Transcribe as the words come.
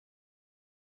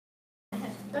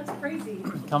That's crazy.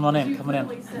 Come on in, come on in.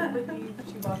 You said with me that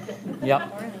you walked in.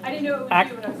 Yep. I didn't know it was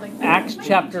you, but I was like, Acts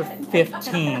chapter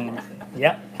 15.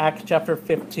 Yep, Acts chapter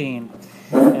 15.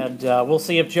 And we'll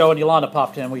see if Joe and Yolanda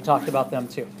popped in. We talked about them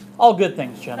too. All good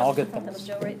things, Jen, all good That was things.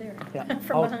 Joe right there. Yeah,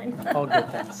 From behind. all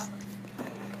good things.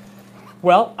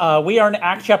 Well, we are in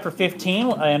Acts chapter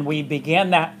 15, and we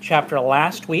began that chapter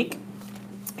last week.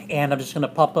 And I'm just going to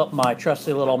pop up my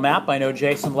trusty little map. I know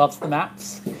Jason loves the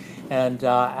maps, and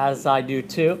as I do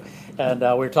too. And we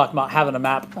were talking about having a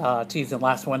map teasing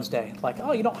last Wednesday. Like,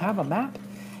 oh, you don't have a map?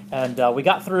 And we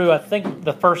got through, I think,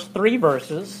 the first 3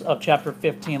 verses of chapter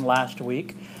 15 last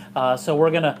week. So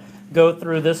we're going to go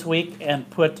through this week and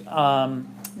put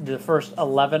the first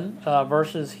 11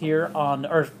 verses here on,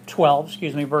 or 12,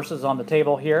 verses on the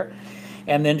table here.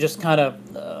 And then just kind of,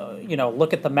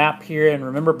 look at the map here and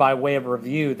remember by way of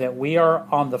review that we are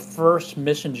on the first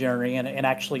mission journey and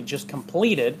actually just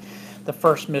completed the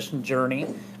first mission journey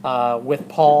with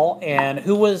Paul. And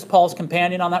who was Paul's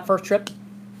companion on that first trip?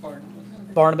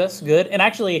 Barnabas, good. And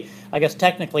actually, I guess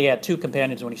technically he had 2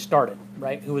 companions when he started,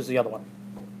 right? Who was the other one?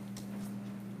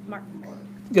 Mark.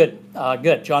 Good,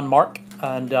 good. John Mark,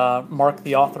 and Mark,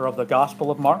 the author of the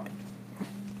Gospel of Mark.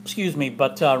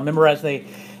 But remember as they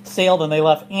sailed and they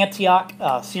left Antioch,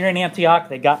 Syrian Antioch,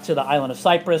 they got to the island of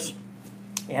Cyprus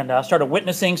and started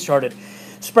witnessing, started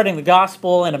spreading the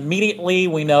gospel, and immediately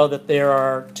we know that there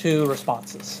are 2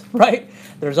 responses, right?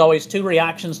 There's always 2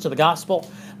 reactions to the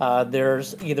gospel.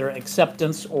 There's either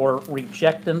acceptance or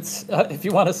rejectance, if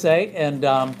you want to say, and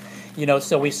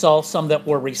so we saw some that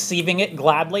were receiving it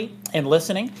gladly and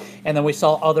listening, and then we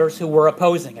saw others who were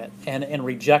opposing it and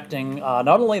rejecting not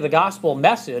only the gospel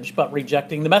message, but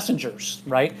rejecting the messengers,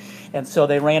 right? And so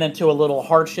they ran into a little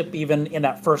hardship even in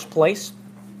that first place.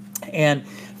 And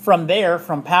from there,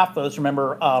 from Paphos,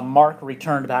 remember, Mark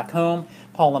returned back home.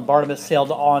 Paul and Barnabas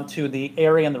sailed on to the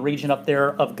area in the region up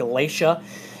there of Galatia.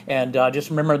 And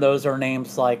just remember those are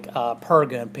names like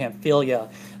Perga and Pamphylia,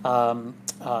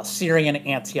 Syrian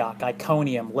Antioch,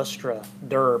 Iconium, Lystra,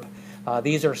 Derbe.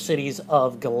 These are cities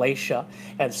of Galatia.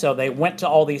 And so they went to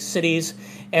all these cities.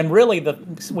 And really,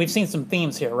 we've seen some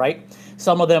themes here, right?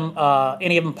 Some of them,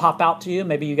 any of them pop out to you?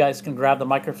 Maybe you guys can grab the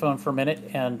microphone for a minute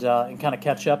and kind of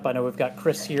catch up. I know we've got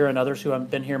Chris here and others who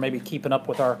haven't been here, maybe keeping up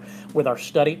with our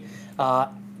study.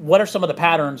 What are some of the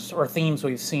patterns or themes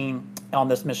we've seen on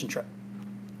this mission trip?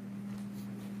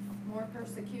 more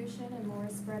persecution and more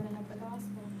spreading of the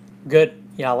gospel. Good.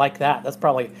 Yeah, I like that. That's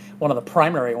probably one of the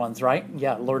primary ones, right?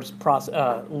 Yeah, Lord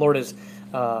is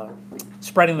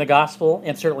spreading the gospel,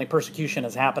 and certainly persecution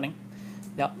is happening.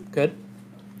 Yeah, good.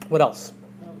 What else?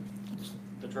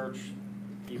 The church,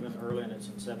 even early in its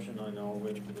inception, I know,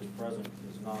 which to this present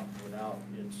is not without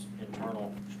its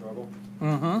internal struggle.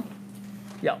 Mm-hmm.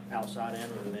 Yeah. Outside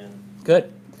and within.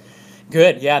 Good.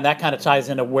 Good. Yeah, and that kind of ties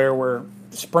into where we're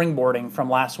springboarding from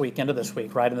last week into this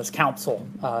week, right? In this council,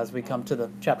 as we come to the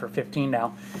chapter 15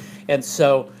 now. And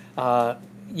so,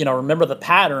 remember the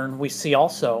pattern we see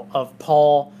also of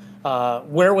Paul.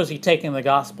 Where was he taking the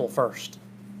gospel first?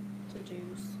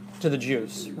 To the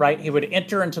Jews, right? He would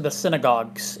enter into the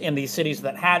synagogues in these cities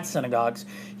that had synagogues.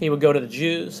 He would go to the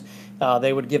Jews.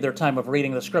 They would give their time of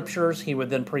reading the scriptures. He would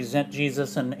then present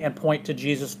Jesus and point to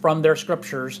Jesus from their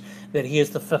scriptures that he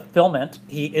is the fulfillment,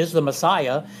 he is the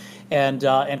Messiah,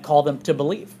 and call them to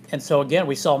believe. And so again,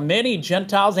 we saw many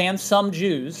Gentiles and some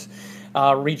Jews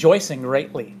rejoicing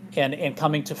greatly and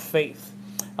coming to faith.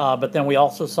 But then we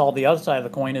also saw the other side of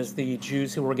the coin is the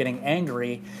Jews who were getting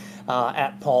angry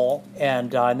at Paul,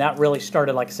 and that really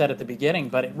started, like I said at the beginning,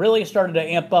 but it really started to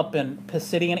amp up in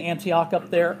Pisidian Antioch up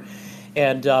there,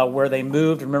 and where they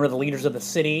moved, remember the leaders of the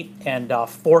city, and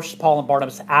forced Paul and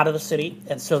Barnabas out of the city,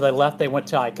 and so they left, they went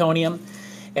to Iconium,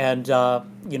 and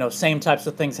same types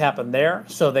of things happened there,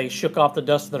 so they shook off the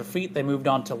dust of their feet, they moved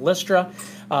on to Lystra.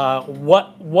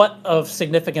 What of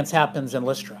significance happens in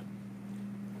Lystra?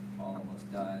 Paul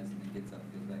almost dies and he gets up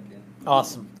and goes back in.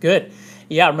 Awesome, good.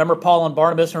 Yeah, remember Paul and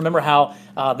Barnabas? Remember how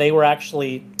they were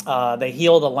actually, they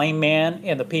healed a lame man,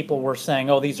 and the people were saying,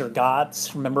 oh, these are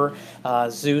gods. Remember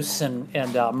Zeus and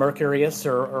Mercurius,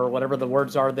 or whatever the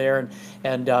words are there,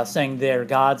 and saying they're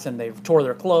gods, and they tore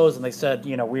their clothes, and they said,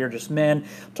 we are just men,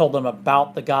 told them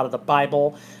about the God of the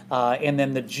Bible. And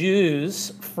then the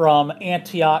Jews from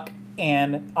Antioch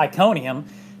and Iconium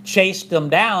chased them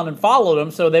down and followed them.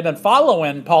 So they've been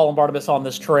following Paul and Barnabas on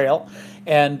this trail,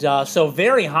 and so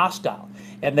very hostile.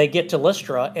 And they get to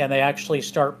Lystra, and they actually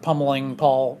start pummeling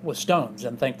Paul with stones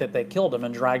and think that they killed him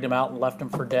and dragged him out and left him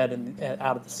for dead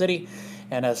out of the city.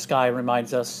 And as Sky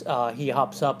reminds us, he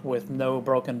hops up with no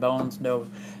broken bones, no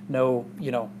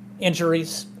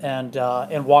injuries, and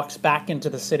walks back into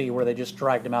the city where they just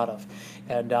dragged him out of,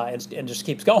 and just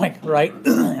keeps going, right?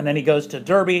 And then he goes to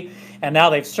Derby, and now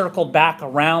they've circled back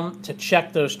around to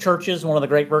check those churches. One of the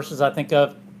great verses I think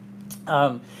of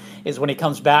is when he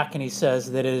comes back and he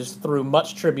says that it is through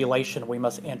much tribulation we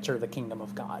must enter the kingdom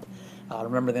of God.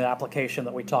 Remember the application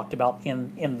that we talked about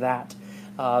in that.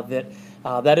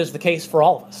 That is the case for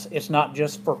all of us. It's not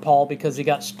just for Paul because he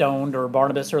got stoned, or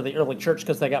Barnabas or the early church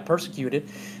because they got persecuted.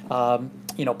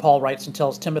 Paul writes and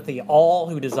tells Timothy, all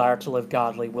who desire to live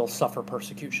godly will suffer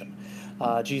persecution.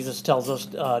 Jesus tells us,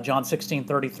 John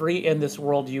 16:33, in this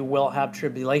world you will have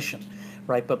tribulation,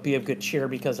 right? But be of good cheer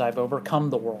because I've overcome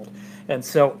the world. And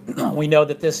so we know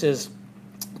that this is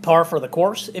par for the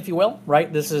course, if you will,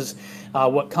 right? This is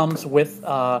what comes with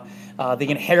the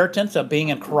inheritance of being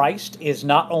in Christ, is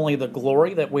not only the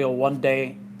glory that we'll one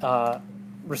day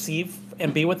receive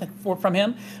and be with from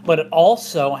Him, but it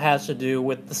also has to do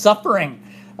with the suffering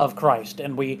of Christ.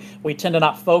 And we tend to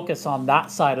not focus on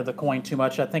that side of the coin too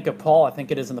much. I think of Paul, I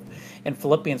think it is in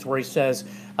Philippians, where he says,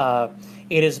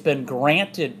 it has been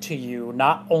granted to you,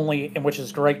 not only, and which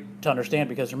is great to understand,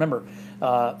 because remember,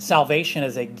 salvation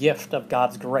is a gift of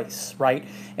God's grace, right?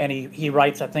 And he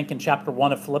writes, I think in chapter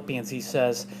 1 of Philippians, he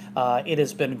says, it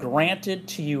has been granted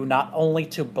to you not only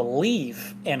to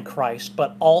believe in Christ,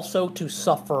 but also to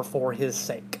suffer for His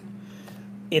sake.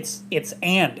 It's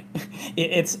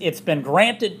been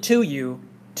granted to you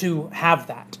to have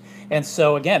that. And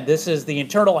so again, this is the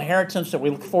eternal inheritance that we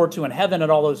look forward to in heaven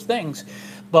and all those things.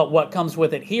 But what comes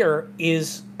with it here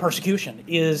is persecution,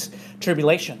 is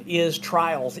tribulation, is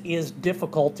trials, is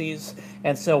difficulties.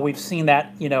 And so we've seen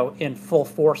that, in full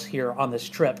force here on this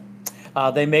trip.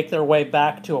 They make their way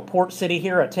back to a port city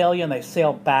here, Attalia, and they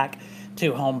sail back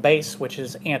to home base, which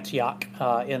is Antioch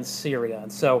in Syria.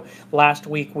 And so last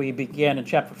week we began in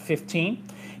chapter 15.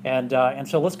 And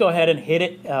so let's go ahead and hit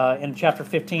it in chapter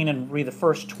 15 and read the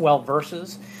first 12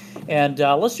 verses. And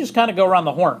let's just kind of go around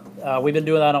the horn. We've been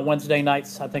doing that on Wednesday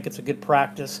nights. I think it's a good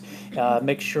practice.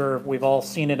 Make sure we've all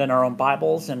seen it in our own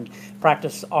Bibles and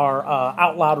practice our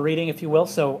out loud reading, if you will.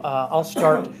 So I'll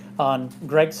start on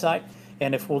Greg's side.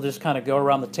 And if we'll just kind of go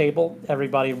around the table,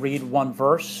 everybody read one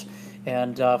verse.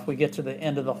 And if we get to the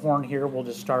end of the horn here, we'll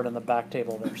just start in the back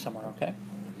table there somewhere, okay?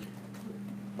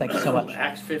 Thank you so much.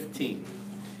 Acts 15.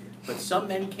 But some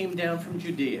men came down from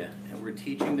Judea and were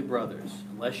teaching the brothers,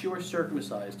 unless you are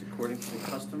circumcised according to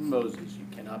the custom of Moses, you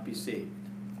cannot be saved.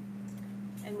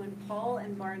 And when Paul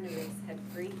and Barnabas had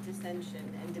great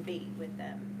dissension and debate with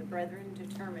them, the brethren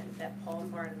determined that Paul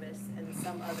and Barnabas and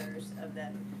some others of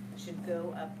them should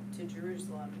go up to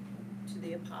Jerusalem to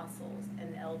the apostles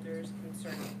and elders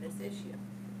concerning this issue.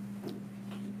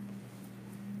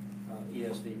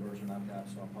 ESV version I've got,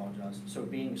 so I apologize. So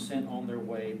being sent on their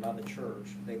way by the church,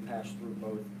 they passed through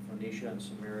both Phoenicia and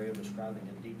Samaria, describing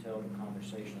in detail the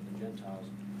conversation of the Gentiles,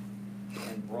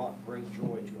 and brought great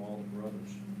joy to all the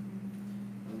brothers.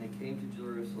 When they came to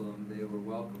Jerusalem, they were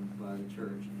welcomed by the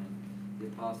church and the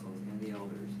apostles and the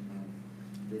elders,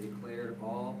 and they declared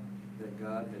all that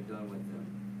God had done with them.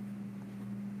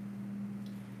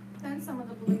 Then some of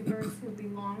the believers who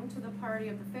belonged to the party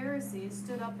of the Pharisees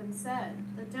stood up and said,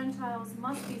 the Gentiles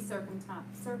must be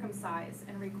circumcised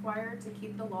and required to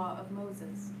keep the law of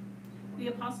Moses. The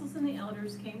apostles and the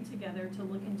elders came together to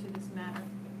look into this matter.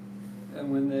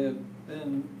 And when there had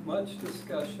been much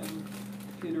discussion,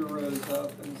 Peter rose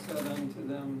up and said unto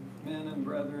them, Men and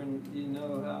brethren, ye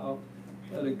know how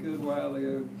that a good while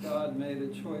ago God made a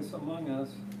choice among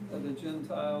us, that the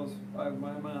Gentiles by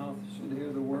my mouth should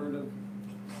hear the word of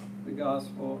the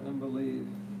gospel and believe.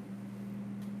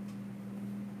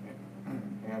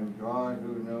 And God,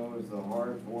 who knows the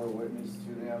heart, bore witness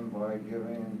to them by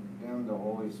giving them the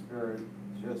Holy Spirit,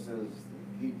 just as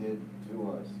He did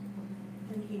to us.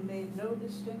 And He made no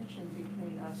distinction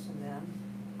between us and them,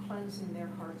 cleansing their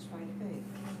hearts by faith.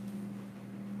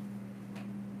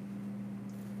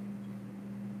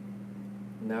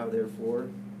 Now therefore,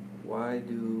 why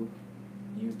do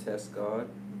you test God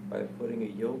by putting a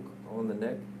yoke on the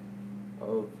neck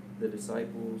of the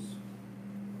disciples,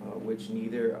 which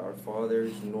neither our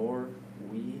fathers nor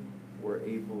we were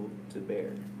able to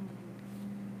bear?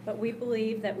 But we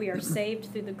believe that we are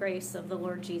saved through the grace of the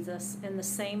Lord Jesus in the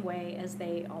same way as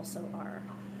they also are.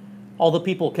 All the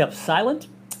people kept silent,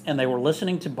 and they were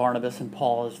listening to Barnabas and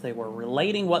Paul as they were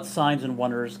relating what signs and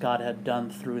wonders God had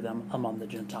done through them among the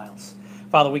Gentiles.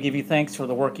 Father, we give you thanks for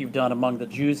the work you've done among the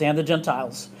Jews and the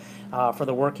Gentiles, for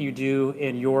the work you do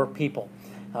in your people.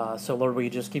 So, Lord, we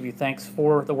just give you thanks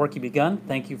for the work you've begun.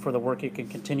 Thank you for the work you can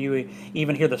continue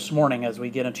even here this morning as we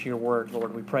get into your word,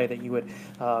 Lord. We pray that you would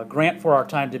grant for our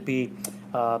time to be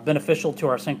beneficial to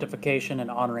our sanctification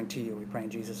and honoring to you. We pray in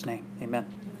Jesus' name. Amen.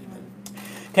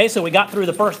 Okay, so we got through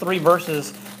the first 3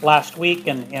 verses last week,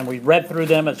 and we read through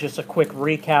them as just a quick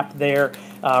recap there,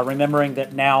 remembering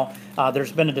that now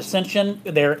there's been a dissension.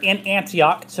 They're in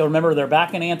Antioch, so remember they're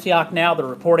back in Antioch now. They're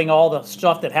reporting all the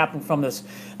stuff that happened from this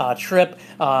trip.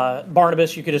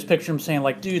 Barnabas, you could just picture him saying,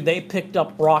 like, dude, they picked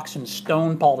up rocks and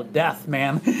stoned Paul to death,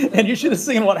 man, and you should have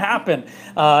seen what happened.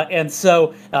 And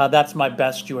so that's my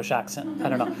best Jewish accent. I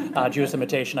don't know, Jewish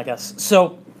imitation, I guess.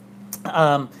 So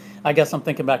I guess I'm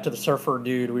thinking back to the surfer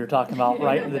dude we were talking about,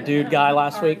 right? The dude guy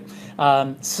last week.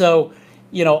 So,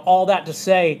 you know, all that to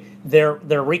say, they're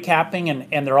recapping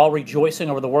and they're all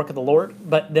rejoicing over the work of the Lord.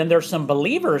 But then there's some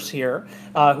believers here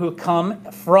who come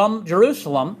from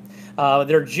Jerusalem.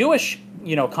 They're Jewish,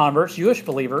 converts, Jewish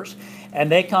believers,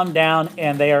 and they come down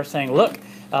and they are saying, look,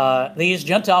 these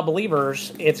Gentile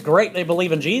believers, it's great they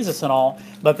believe in Jesus and all,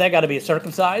 but they got to be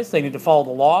circumcised. They need to follow the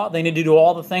law. They need to do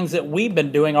all the things that we've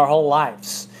been doing our whole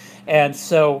lives. And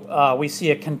so we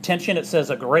see a contention. It says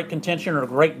a great contention or a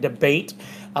great debate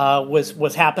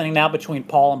was happening now between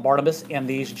Paul and Barnabas and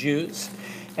these Jews.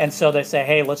 And so they say,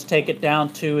 hey, let's take it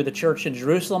down to the church in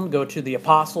Jerusalem, go to the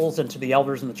apostles and to the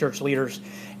elders and the church leaders.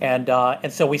 And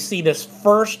so we see this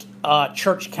first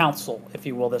church council, if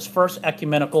you will, this first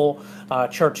ecumenical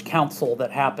church council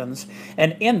that happens.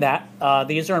 And in that,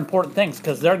 these are important things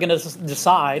because they're going to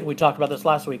decide, we talked about this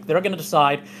last week, they're going to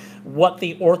decide what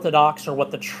the orthodox or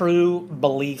what the true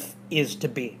belief is to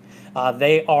be.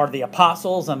 They are the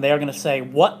apostles, and they're going to say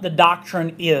what the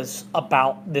doctrine is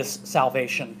about this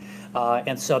salvation.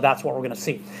 And so that's what we're going to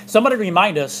see. Somebody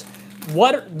remind us,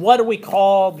 what do we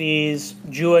call these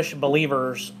Jewish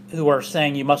believers who are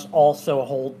saying you must also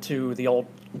hold to the old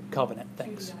covenant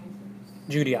things?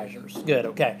 Judaizers. Good,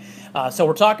 okay. So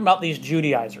we're talking about these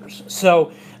Judaizers.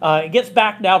 So it gets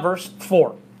back now, verse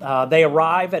 4. They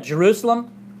arrive at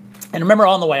Jerusalem. And remember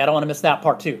on the way, I don't want to miss that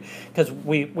part too, because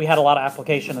we had a lot of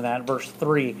application in that in verse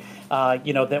 3,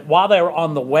 that while they were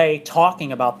on the way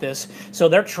talking about this, so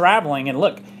they're traveling, and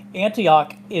look,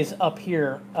 Antioch is up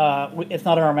here. It's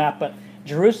not on our map, but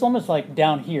Jerusalem is like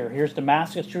down here. Here's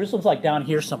Damascus. Jerusalem's like down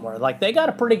here somewhere. Like they got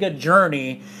a pretty good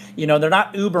journey. They're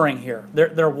not Ubering here.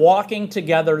 They're walking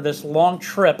together this long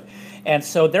trip. And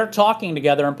so they're talking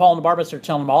together, and Paul and Barnabas are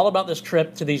telling them all about this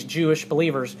trip to these Jewish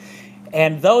believers.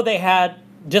 And though they had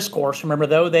discourse, remember,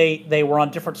 though they were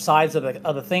on different sides of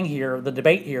the thing here, the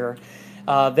debate here,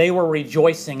 they were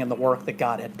rejoicing in the work that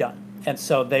God had done. And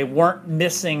so they weren't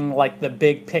missing like the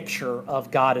big picture of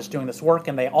God is doing this work,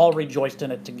 and they all rejoiced in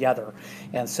it together.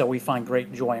 And so we find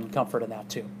great joy and comfort in that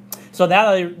too. So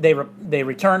now they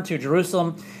return to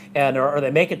Jerusalem, or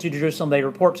they make it to Jerusalem. They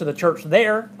report to the church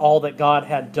there all that God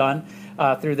had done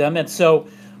through them. And so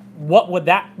what would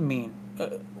that mean?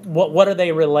 What are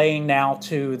they relaying now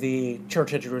to the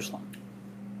church at Jerusalem?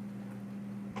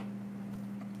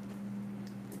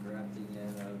 The grafting in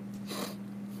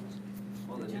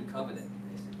of, the new covenant,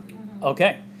 basically.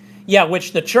 Okay. Yeah,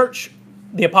 which the church,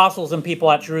 the apostles and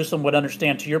people at Jerusalem would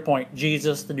understand, to your point,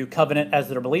 Jesus, the new covenant, as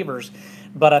their believers.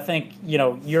 But I think,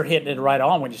 you're hitting it right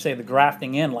on when you say the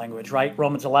grafting in language, right?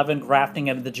 Romans 11, grafting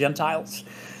into the Gentiles.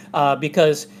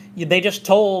 Because they just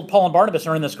told Paul and Barnabas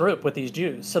are in this group with these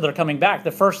Jews, so they're coming back.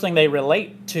 The first thing they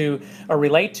relate to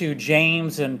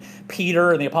James and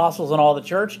Peter and the apostles and all the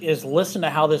church is listen to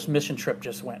how this mission trip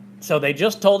just went. So they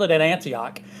just told it at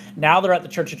Antioch. Now they're at the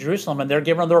church of Jerusalem, and they're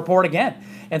giving them the report again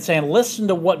and saying, listen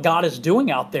to what God is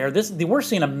doing out there. We're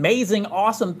seeing amazing,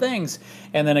 awesome things.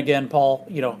 And then again, Paul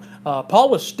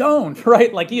was stoned,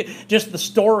 right? Like just the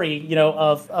story,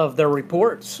 of their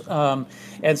reports.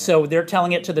 And so they're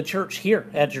telling it to the church here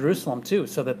at Jerusalem too,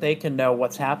 so that they can know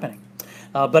what's happening.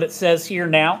 But it says here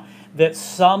now that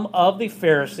some of the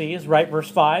Pharisees, right,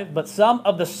 verse 5, but some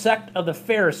of the sect of the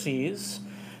Pharisees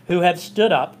who had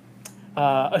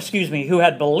who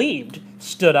had believed,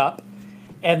 stood up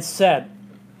and said,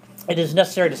 it is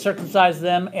necessary to circumcise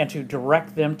them and to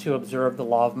direct them to observe the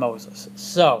law of Moses.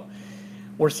 So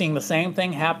we're seeing the same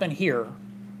thing happen here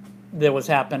that was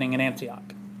happening in Antioch.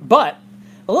 But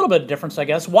a little bit of difference, I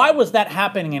guess. Why was that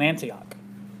happening in Antioch?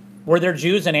 Were there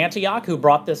Jews in Antioch who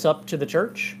brought this up to the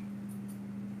church?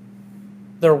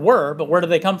 There were, but where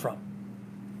did they come from?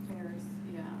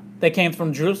 They came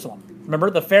from Jerusalem.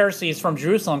 Remember, the Pharisees from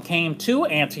Jerusalem came to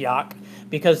Antioch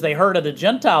because they heard of the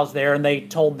Gentiles there, and they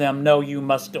told them, no, you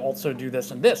must also do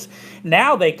this and this.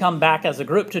 Now they come back as a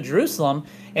group to Jerusalem,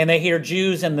 and they hear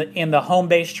Jews in the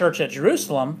home-based church at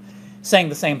Jerusalem saying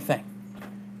the same thing.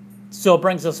 So it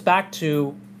brings us back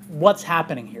to what's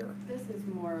happening here. This is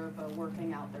more of a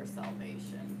working out their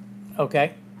salvation,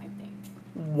 Okay. I think.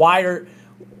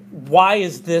 why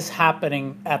is this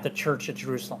happening at the church at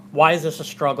Jerusalem? Why is this a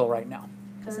struggle right now?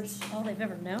 Because it's all they've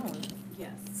ever known.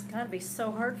 Yes. It's gotta be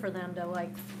so hard for them to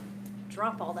like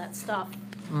drop all that stuff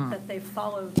that they've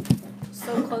followed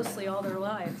so closely all their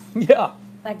lives, Yeah.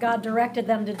 that God directed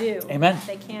them to do. Amen.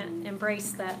 They can't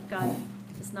embrace that God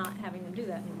is not having them do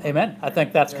that anymore. Amen. I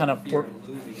think that's They're kind in of fear of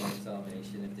losing their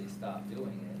salvation if they stop doing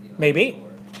it. You know, Maybe.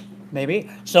 or- maybe.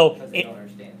 So, Because they don't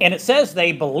understand. and it says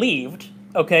they believed.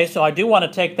 Okay, so I do want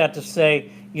to take that to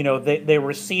say, you know, they were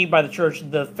received by the church,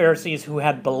 the Pharisees who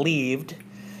had believed.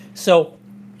 So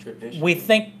Tradition. we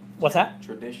think, what's that?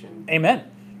 Tradition. Amen.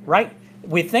 Right.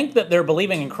 We think that they're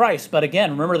believing in Christ, but again,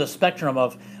 remember the spectrum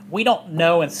of we don't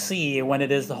know and see when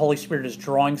it is the Holy Spirit is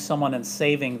drawing someone and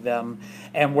saving them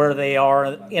and where they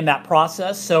are in that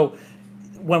process. So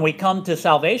when we come to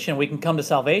salvation, we can come to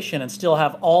salvation and still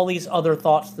have all these other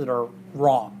thoughts that are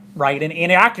wrong, right, and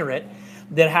inaccurate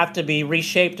that have to be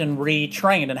reshaped and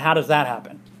retrained. And how does that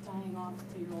happen? Dying off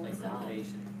to your old self.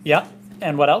 Sanctification. Yeah.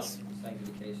 And what else?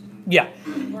 Sanctification. Yeah.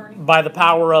 By the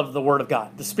power of the Word of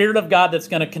God. The Spirit of God that's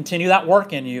going to continue that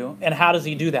work in you. And how does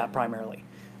He do that primarily?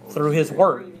 Through His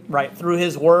Word, right? Through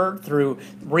His Word, through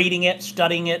reading it,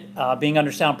 studying it, being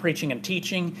under sound preaching and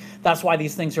teaching. That's why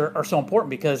these things are so important,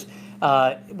 because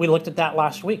we looked at that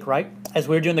last week, right? As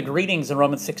we were doing the greetings in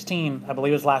Romans 16, I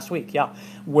believe it was last week, yeah,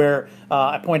 where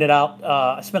I pointed out,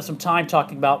 I spent some time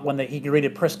talking about when he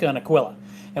greeted Prisca and Aquila.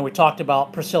 And we talked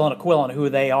about Priscilla and Aquila and who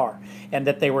they are, and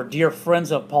that they were dear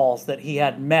friends of Paul's that he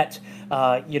had met,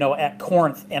 at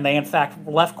Corinth, and they in fact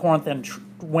left Corinth and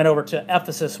went over to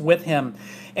Ephesus with him,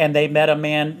 and they met a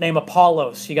man named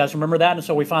Apollos. You guys remember that? And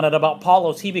so we found out about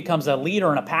Apollos. He becomes a leader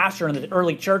and a pastor in the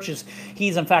early churches.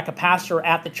 He's in fact a pastor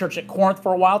at the church at Corinth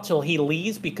for a while till he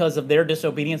leaves because of their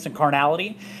disobedience and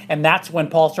carnality, and that's when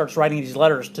Paul starts writing these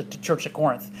letters to church at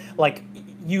Corinth, like,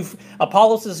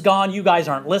 Apollos is gone, you guys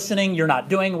aren't listening, you're not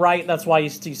doing right. That's why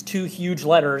he's these 2 huge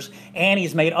letters, and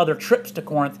he's made other trips to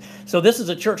Corinth. So this is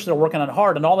a church that are working on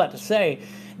hard, and all that to say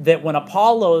that when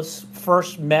Apollos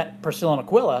first met Priscilla and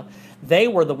Aquila, they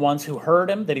were the ones who heard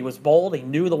him, that he was bold, he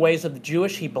knew the ways of the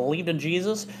Jewish, he believed in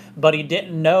Jesus, but he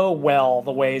didn't know well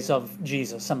the ways of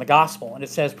Jesus and the gospel. And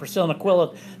it says Priscilla and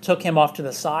Aquila took him off to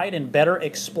the side and better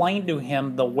explained to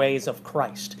him the ways of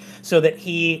Christ, so that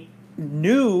he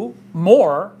knew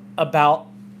more about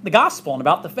the gospel and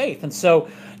about the faith. And so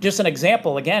just an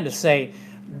example again to say,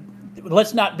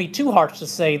 let's not be too harsh to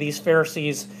say these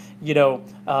Pharisees,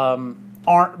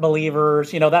 aren't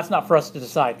believers. That's not for us to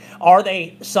decide. Are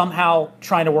they somehow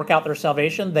trying to work out their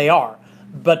salvation? They are.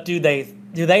 But do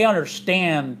they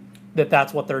understand that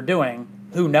that's what they're doing?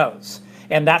 Who knows?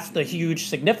 And that's the huge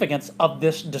significance of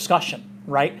this discussion,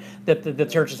 right? That the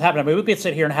church is having. I mean, we could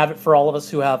sit here and have it for all of us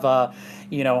who have,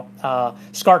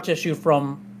 scar tissue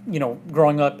from,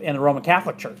 growing up in the Roman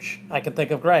Catholic Church. I can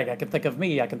think of Greg. I can think of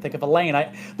me. I can think of Elaine.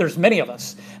 There's many of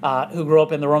us who grew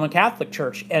up in the Roman Catholic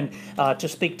Church. And to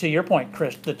speak to your point,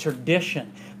 Chris, the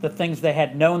tradition, the things they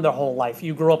had known their whole life.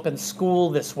 You grew up in school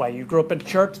this way. You grew up in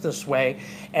church this way.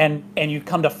 And you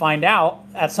come to find out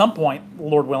at some point,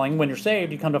 Lord willing, when you're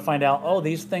saved, you come to find out, oh,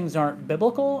 these things aren't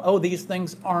biblical. Oh, these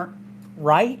things aren't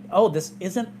right. Oh, this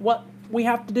isn't what we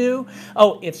have to do.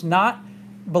 Oh, it's not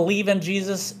believe in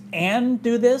Jesus and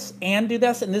do this and do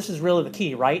this. And this is really the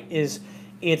key, right?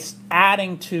 It's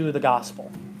adding to the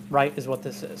gospel, right? Is what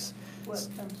this is. What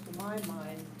comes to my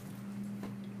mind,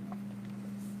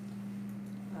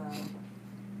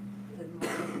 in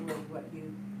line with what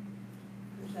you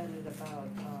presented about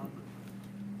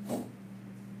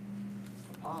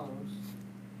Apollos,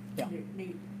 Yeah.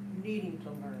 needing to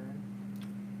learn.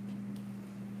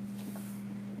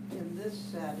 In this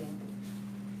setting,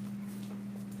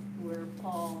 where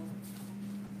Paul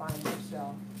finds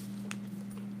himself,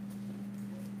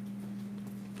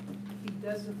 he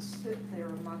doesn't sit there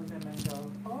among them and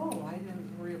go, oh, I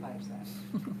didn't realize that.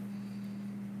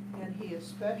 And he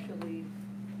especially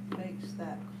makes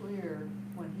that clear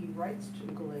when he writes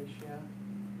to Galatia,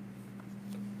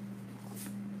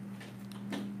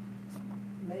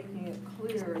 making it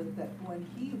clear that when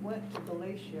he went to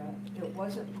Galatia, it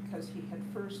wasn't because he had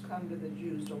first come to the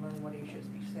Jews to learn what he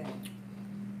should be saying.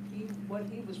 What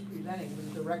he was presenting was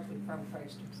directly from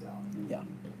Christ himself. Yeah.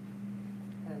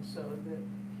 And so that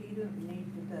he didn't need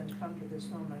to then come to this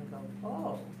moment and go,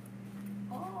 oh.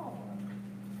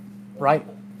 Right.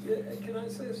 Yeah, can I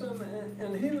say something?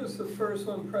 And he was the first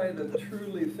one probably to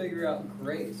truly figure out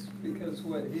grace, because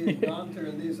what he had gone through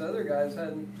and these other guys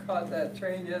hadn't caught that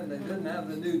train yet, and they didn't have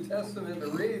the New Testament to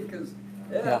read because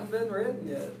it hadn't been written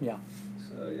yet. Yeah.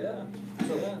 So, yeah.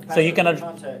 So you can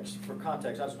for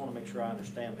context, I just want to make sure I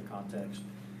understand the context.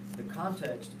 the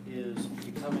context is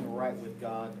becoming right with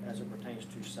God as it pertains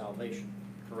to salvation,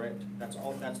 correct? That's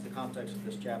the context of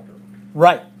this chapter.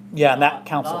 Right. Yeah, and that Not-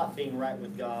 counsel. Not being right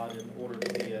with God in order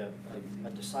to be a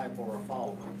disciple or a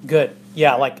follower. Good.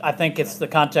 Yeah, like I think it's the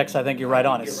context. I think you're right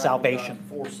on. Get Is right with God salvation.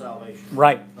 For salvation.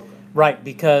 Right. Okay. Right,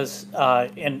 because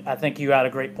and I think you had a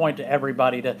great point to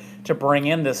everybody to bring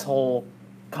in this whole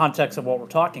context of what we're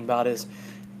talking about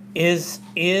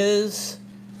is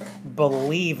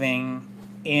believing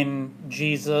in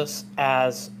Jesus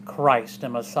as Christ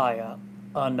and Messiah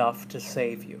enough to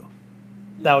save you?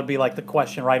 That would be like the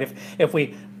question, right? If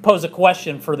we pose a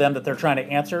question for them that they're trying to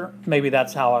answer, maybe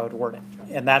that's how I would word it.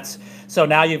 And that's so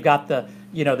now you've got the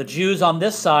Jews on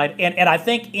this side, and I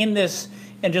think in this,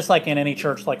 and just like in any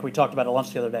church, like we talked about at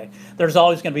lunch the other day, there's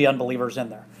always going to be unbelievers in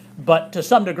there. But to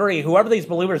some degree, whoever these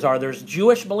believers are, there's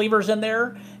Jewish believers in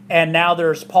there, and now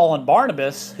there's Paul and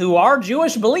Barnabas, who are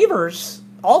Jewish believers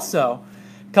also,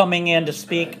 coming in to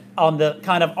speak on the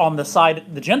kind of on the side,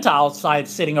 the Gentile side,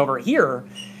 sitting over here,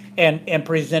 and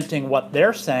presenting what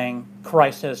they're saying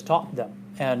Christ has taught them.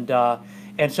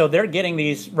 And so they're getting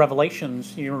these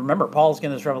revelations. You remember, Paul's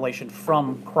getting this revelation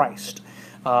from Christ.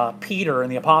 Peter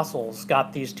and the apostles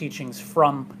got these teachings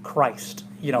from Christ,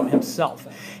 himself.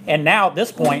 And now at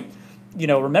this point,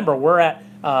 remember, we're at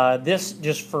this,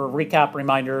 just for a recap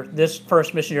reminder, this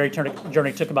first missionary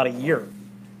journey took about a year,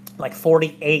 like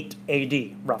 48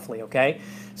 AD, roughly, okay?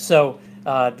 So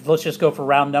let's just go for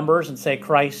round numbers and say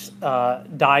Christ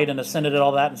died and ascended and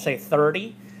all that, and say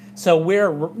 30. So we're,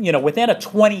 within a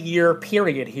 20-year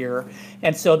period here.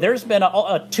 And so there's been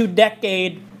a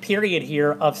 2-decade period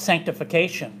here of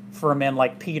sanctification for men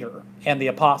like Peter and the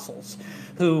apostles,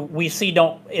 who we see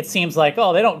it seems like,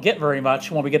 they don't get very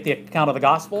much when we get the account of the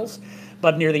Gospels.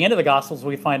 But near the end of the Gospels,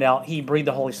 we find out he breathed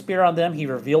the Holy Spirit on them. He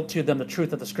revealed to them the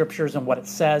truth of the Scriptures and what it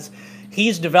says.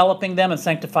 He's developing them and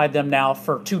sanctified them now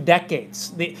for 2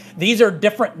 decades. These are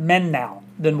different men now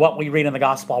than what we read in the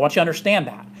Gospel. I want you to understand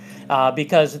that.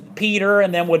 Because Peter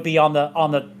and them would be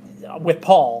with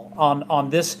Paul on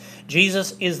this.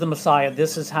 Jesus is the Messiah.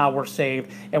 This is how we're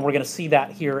saved, and we're going to see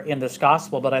that here in this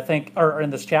gospel. But I think, or in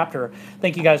this chapter, I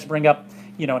think you guys bring up,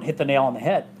 and hit the nail on the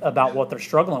head about what they're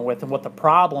struggling with and what the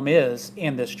problem is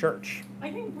in this church. I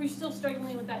think we're still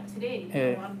struggling with that today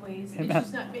in a lot of ways. It's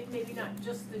just not, maybe not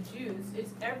just the Jews,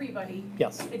 it's everybody.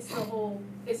 Yes. It's the whole,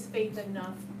 is faith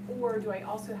enough? Or do I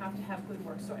also have to have good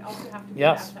works? Do I also have to be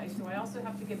Yes. baptized? Do I also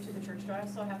have to give to the church? Do I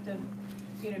also have to,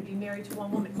 be married to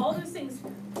one woman? All those things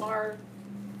are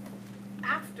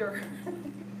after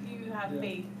you have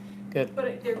faith. Good.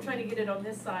 But they're trying to get it on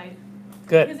this side.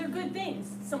 Good. Because they're good things,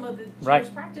 some of the Right.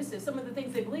 Jewish practices, some of the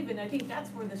things they believe in. I think that's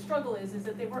where the struggle is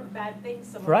that they weren't bad things,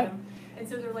 some Right. of them. And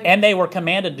so they're like. And they were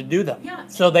commanded to do them. Yeah.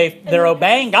 So they're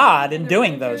obeying God and they're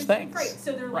doing very, those very things. Right,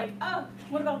 so they're like,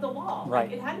 what about the law? Right.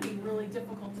 Like, it had to be really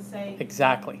difficult to say,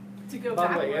 Exactly. to go By the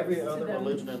backwards way, every to other them.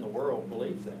 religion in the world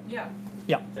believes that. Yeah,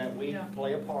 Yeah. That we Yeah.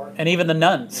 play a part And even the in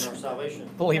nuns our salvation.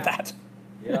 believe Yeah. that.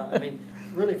 Yeah, I mean,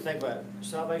 really think about it.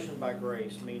 Salvation by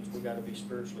grace means we got to be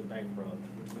spiritually bankrupt,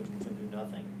 which means we can do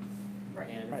nothing. right.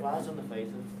 And it Right. lies in the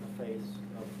faith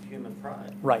of human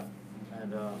pride. Right.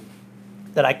 And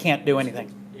That I can't do anything.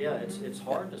 yeah, it's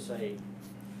hard to say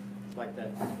like that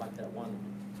one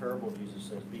parable Jesus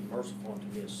says, "Be merciful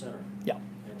unto me, a sinner." Yeah.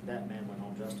 And that man went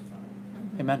home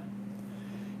justified. Amen.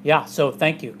 Yeah, so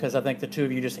thank you, because I think the two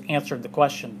of you just answered the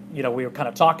question. We were kind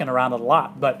of talking around it a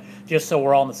lot, but just so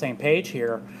we're all on the same page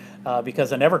here,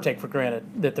 because I never take for granted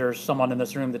that there's someone in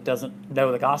this room that doesn't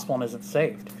know the gospel and isn't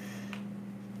saved.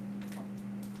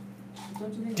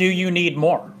 Do you need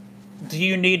more? Do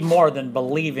you need more than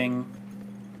believing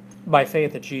by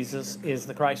faith that Jesus is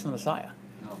the Christ and the Messiah?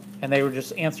 No. And they were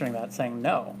just answering that, saying,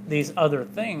 no, these other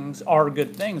things are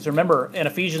good things. Remember, in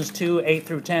Ephesians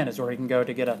 2:8-10 is where you can go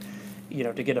to get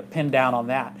a pin down on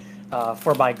that.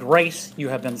 For by grace you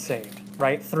have been saved,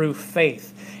 right? Through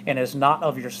faith. And is not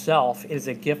of yourself, it is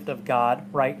a gift of God,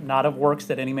 right? Not of works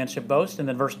that any man should boast. And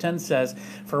then verse 10 says,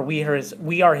 for we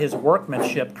are his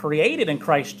workmanship, created in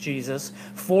Christ Jesus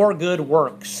for good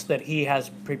works that he has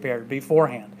prepared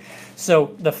beforehand.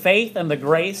 So the faith and the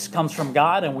grace comes from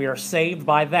God, and we are saved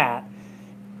by that.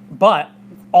 But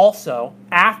also,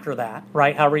 after that,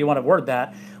 right, however you want to word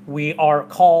that, we are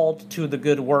called to the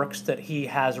good works that he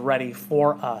has ready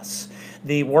for us.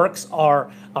 The works are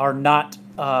not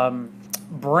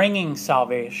bringing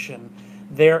salvation.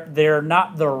 They're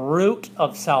not the root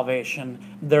of salvation.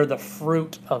 They're the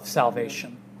fruit of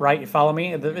salvation, right? You follow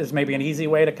me? This is maybe an easy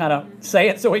way to kind of say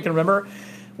it so we can remember.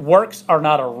 Works are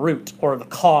not a root or the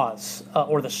cause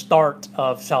or the start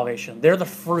of salvation. They're the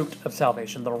fruit of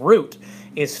salvation. The root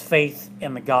is faith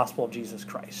in the gospel of Jesus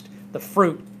Christ. The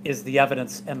fruit is the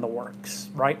evidence and the works,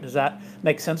 right? Does that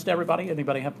make sense to everybody?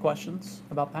 Anybody have questions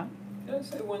about that? Can I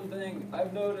say one thing?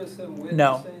 I've noticed in witnessing.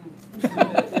 No.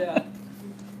 Yeah.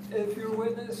 If you're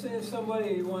witnessing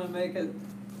somebody, you want to make it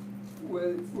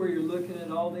where you're looking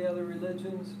at all the other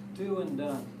religions, do and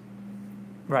done.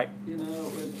 Right. You know,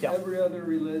 with Yeah. every other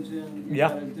religion, you Yeah.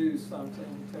 gotta do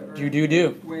something to earn You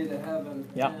do. your way to heaven.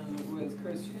 Yeah. And with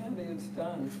Christianity, it's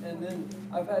done. And then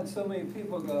I've had so many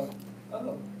people go, oh,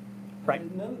 I Right.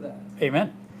 didn't know that.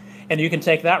 Amen. And you can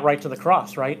take that right to the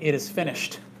cross, right? It is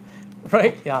finished.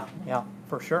 Right? Yeah, yeah,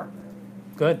 for sure.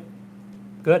 Good.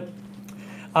 Good.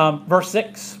 Verse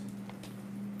 6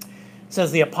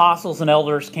 says the apostles and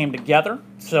elders came together.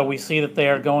 So we see that they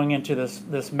are going into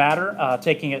this matter,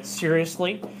 taking it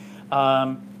seriously.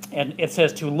 And it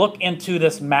says to look into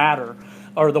this matter,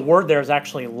 or the word there is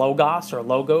actually logos or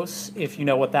logos. If you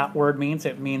know what that word means,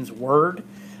 it means word.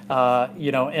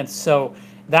 And so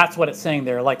that's what it's saying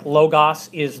there. Like logos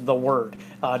is the word.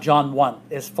 John 1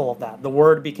 is full of that. The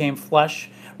word became flesh.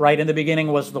 Right in the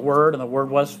beginning was the word, and the word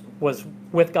was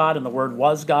with God, and the word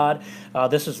was God.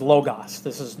 This is logos.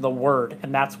 This is the word,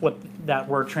 and that's what that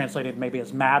word translated maybe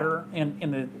as matter in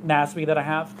the NASB that I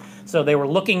have. So they were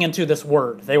looking into this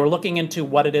word. They were looking into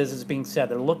what it is being said.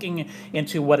 They're looking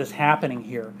into what is happening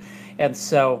here. And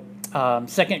so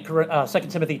 2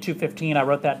 Timothy 2:15, I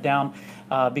wrote that down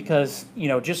because,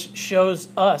 just shows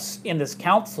us in this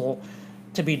council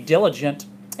to be diligent.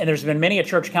 And there's been many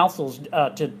church councils,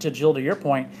 to Jill, to your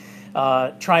point,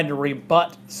 trying to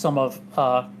rebut some of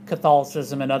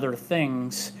Catholicism and other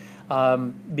things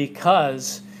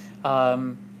because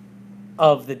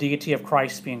of the deity of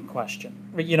Christ being questioned.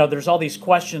 There's all these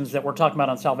questions that we're talking about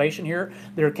on salvation here.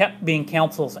 There kept being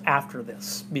councils after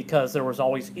this because there was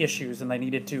always issues and they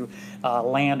needed to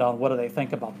land on what do they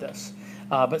think about this.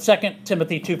 But 2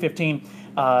 Timothy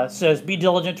 2:15 says, be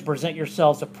diligent to present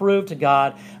yourselves approved to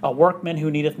God, a workman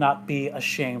who needeth not be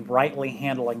ashamed, rightly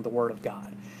handling the word of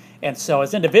God. And so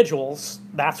as individuals,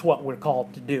 that's what we're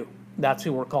called to do. That's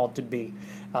who we're called to be.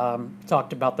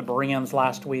 Talked about the Bereans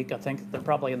last week. I think they're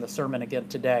probably in the sermon again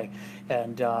today.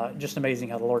 And just amazing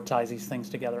how the Lord ties these things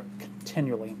together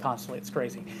continually and constantly. It's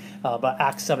crazy. But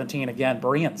Acts 17 again,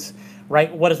 Bereans,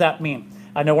 right? What does that mean?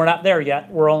 I know we're not there yet.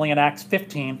 We're only in Acts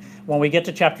 15. When we get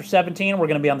to chapter 17, we're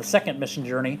going to be on the second mission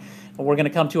journey. We're going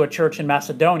to come to a church in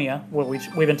Macedonia. Where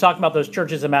we've been talking about those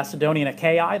churches in Macedonia and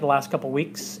Achaia the last couple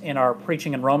weeks in our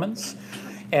preaching in Romans.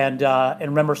 And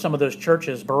remember some of those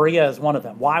churches. Berea is one of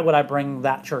them. Why would I bring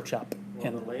that church up?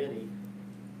 Well, the laity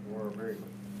were very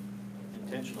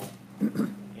intentional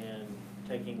in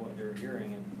taking what they're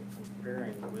hearing and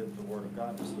comparing with the Word of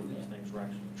God to see if these things were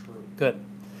actually true. Good.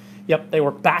 Yep, they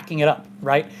were backing it up,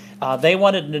 right? They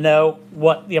wanted to know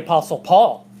what the Apostle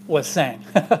Paul was saying.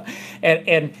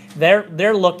 and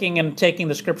they're looking and taking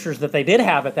the scriptures that they did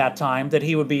have at that time that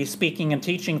he would be speaking and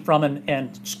teaching from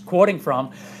and quoting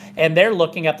from, and they're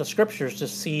looking at the scriptures to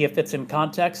see if it's in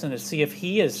context and to see if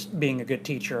he is being a good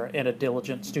teacher and a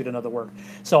diligent student of the Word.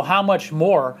 So how much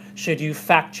more should you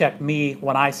fact check me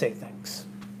when I say things?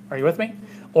 Are you with me?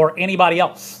 Or anybody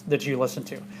else that you listen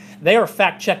to? They are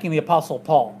fact-checking the Apostle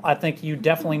Paul. I think you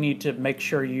definitely need to make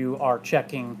sure you are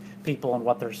checking people and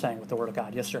what they're saying with the Word of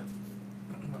God. Yes, sir?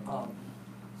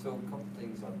 So a couple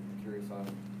things I'm curious on.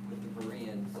 With the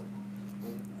Bereans,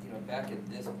 back at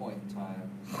this point in time,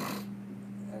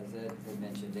 as Ed had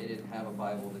mentioned, they didn't have a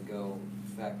Bible to go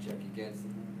fact-check against.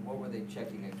 What were they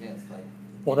checking against?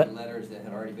 Like letters that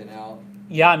had already been out?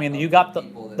 Yeah, I mean, they got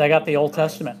the Old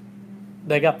Testament.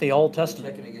 They got the Old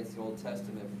Testament. Checking against the Old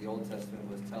Testament, but the Old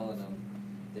Testament was telling them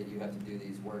that you have to do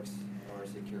these works in order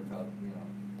to secure covenant.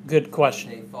 Good question.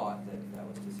 They thought that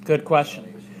was to secure Good question.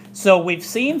 salvation. So we've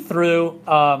seen through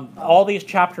all these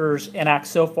chapters in Acts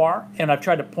so far, and I've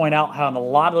tried to point out how in a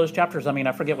lot of those chapters, I mean,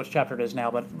 I forget which chapter it is now,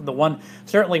 but the one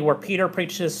certainly where Peter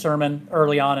preached his sermon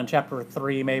early on in chapter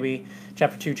 3, maybe,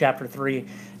 chapter 2, chapter 3,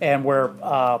 and where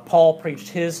Paul preached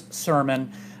his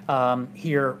sermon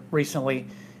here recently,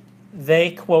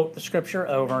 they quote the scripture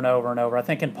over and over and over. I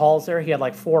think in Paul's there, he had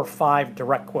like 4 or 5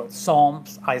 direct quotes.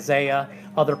 Psalms, Isaiah,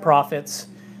 other prophets.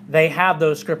 They have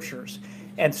those scriptures.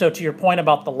 And so to your point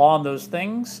about the law and those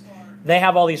things, they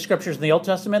have all these scriptures in the Old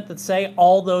Testament that say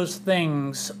all those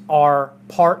things are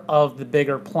part of the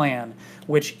bigger plan,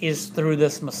 which is through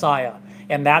this Messiah.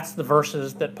 And that's the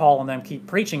verses that Paul and them keep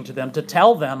preaching to them, to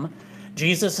tell them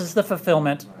Jesus is the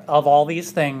fulfillment of all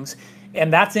these things.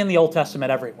 And that's in the Old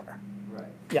Testament everywhere.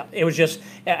 Yeah, it was just,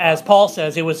 as Paul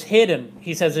says, it was hidden.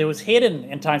 He says it was hidden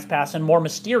in times past and more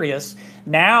mysterious.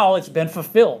 Now it's been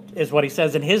fulfilled, is what he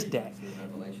says in his day. So the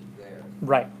revelation's there.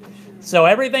 Right. So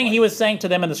everything he was saying to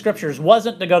them in the scriptures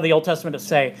wasn't to go to the Old Testament to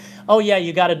say, oh yeah,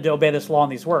 you got to obey this law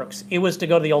and these works. It was to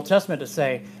go to the Old Testament to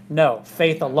say, no,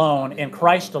 faith alone in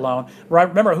Christ alone.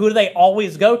 Remember, who do they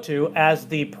always go to as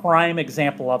the prime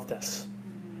example of this?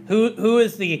 Who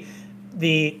is the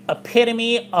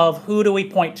epitome of who do we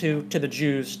point to the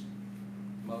Jews?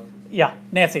 Moses. Yeah,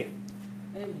 Nancy.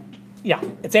 Yeah,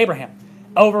 it's Abraham.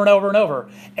 Over and over and over.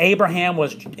 Abraham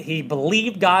he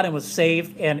believed God and was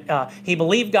saved, and he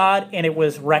believed God and it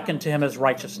was reckoned to him as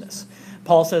righteousness.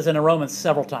 Paul says in Romans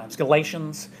several times,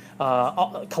 Galatians,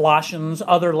 Colossians,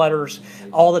 other letters,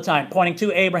 all the time, pointing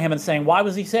to Abraham and saying, why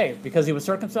was he saved? Because he was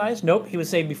circumcised? Nope, he was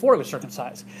saved before he was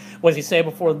circumcised. Was he saved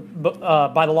before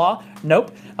by the law?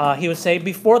 Nope, he was saved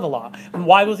before the law. And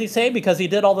why was he saved? Because he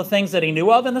did all the things that he knew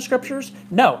of in the scriptures?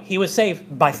 No, he was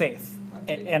saved by faith.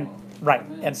 And right,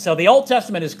 and so the Old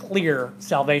Testament is clear,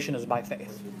 salvation is by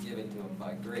faith. Which was given to him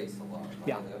by grace alone.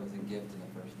 Yeah. That was a gift in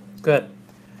the first place. Good.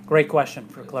 Great question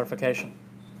for clarification.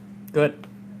 Good.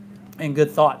 And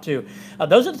good thought, too.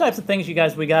 Those are the types of things, you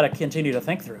guys, we got to continue to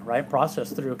think through, right?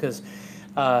 Process through, because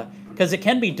it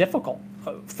can be difficult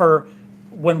for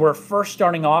when we're first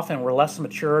starting off and we're less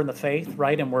mature in the faith,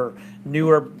 right? And we're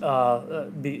newer,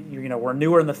 we're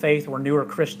newer in the faith, we're newer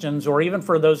Christians, or even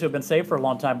for those who have been saved for a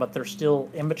long time, but they're still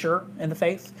immature in the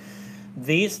faith.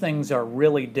 These things are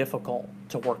really difficult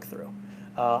to work through.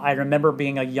 I remember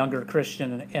being a younger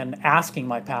Christian and asking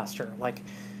my pastor, like,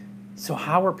 so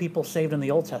how are people saved in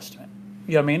the Old Testament?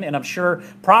 You know what I mean? And I'm sure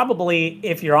probably,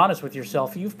 if you're honest with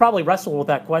yourself, you've probably wrestled with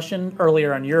that question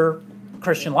earlier in your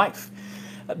Christian life.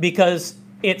 Because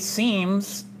it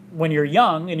seems, when you're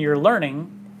young and you're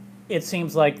learning, it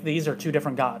seems like these are two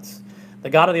different gods. The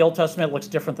God of the Old Testament looks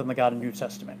different than the God of the New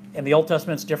Testament. And the Old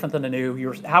Testament's different than the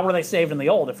New. How were they saved in the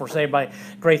Old if we're saved by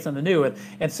grace in the New?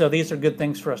 And so these are good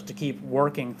things for us to keep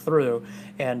working through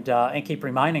and keep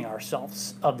reminding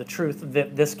ourselves of the truth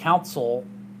that this council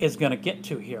is going to get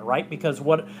to here, right? Because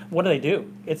what do they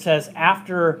do? It says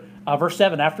after, verse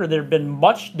 7, after there had been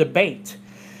much debate.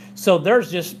 So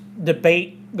there's just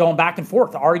debate going back and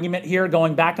forth, argument here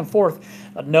going back and forth.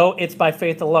 No, it's by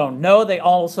faith alone. No, they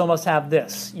also must have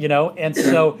this, And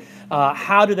so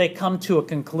how do they come to a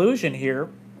conclusion here?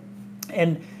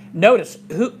 And notice,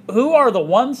 who are the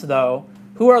ones, though,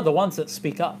 who are the ones that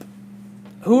speak up?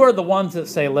 Who are the ones that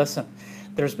say, listen,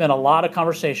 there's been a lot of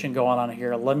conversation going on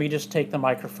here. Let me just take the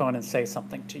microphone and say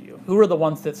something to you. Who are the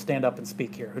ones that stand up and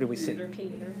speak here? Who do we see?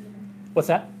 Peter. What's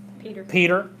that? Peter.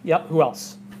 Peter. Yep. Who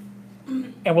else?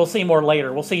 And we'll see more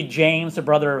later. We'll see James, the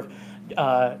brother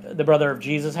of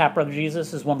Jesus, half-brother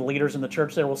Jesus, is one of the leaders in the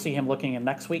church there. We'll see him looking in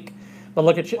next week. But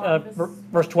look at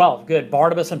verse 12. Good.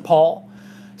 Barnabas and Paul.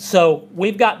 So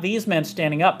we've got these men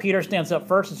standing up. Peter stands up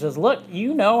first and says, look,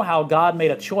 you know how God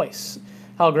made a choice.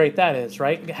 How great that is,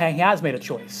 right? He has made a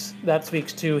choice. That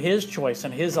speaks to his choice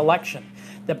and his election.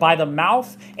 That by the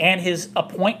mouth and his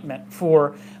appointment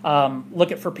for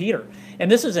Peter.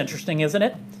 And this is interesting, isn't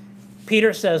it?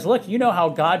 Peter says, look, you know how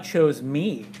God chose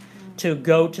me to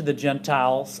go to the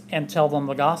Gentiles and tell them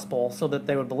the gospel so that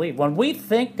they would believe. When we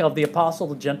think of the apostle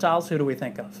to the Gentiles, who do we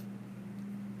think of?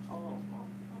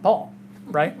 Paul,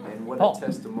 right? And what Paul. a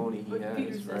testimony he But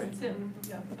Peter has, says right? it's him,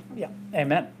 yeah. Yeah,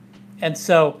 amen. And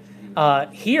so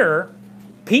here,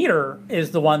 Peter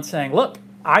is the one saying, look,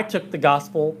 I took the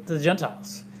gospel to the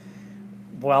Gentiles.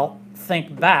 Well,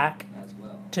 think back As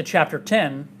well. to chapter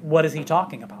 10. What is he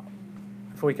talking about?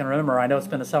 If we can remember, I know it's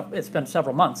been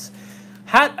several months.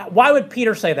 Why would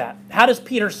Peter say that? How does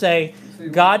Peter say,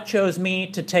 God chose me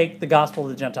to take the gospel to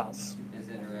the Gentiles? His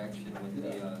interaction with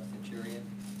the centurion.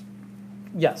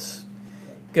 Yes.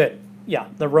 Good. Yeah,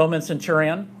 the Roman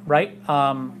centurion, right?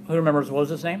 Who remembers, what was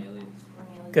his name?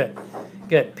 Good.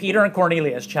 Good. Peter and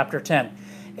Cornelius, chapter 10.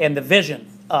 And the vision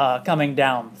coming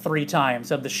down 3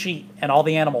 times of the sheep and all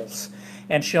the animals.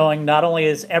 And showing not only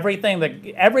is everything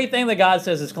that God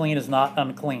says is clean is not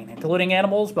unclean, including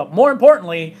animals, but more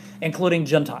importantly, including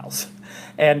Gentiles.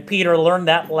 And Peter learned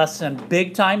that lesson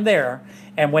big time there.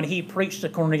 And when he preached to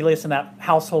Cornelius in that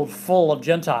household full of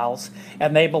Gentiles,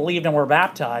 and they believed and were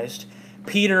baptized,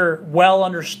 Peter well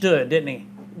understood, didn't he,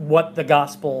 what the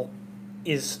gospel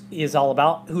is all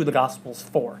about, who the gospel's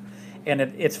for. And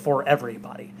it's for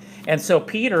everybody. And so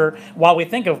Peter, while we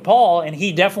think of Paul, and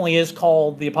he definitely is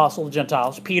called the apostle of the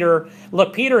Gentiles, Peter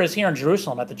is here in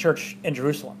Jerusalem, at the church in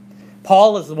Jerusalem.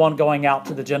 Paul is the one going out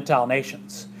to the Gentile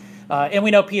nations. And we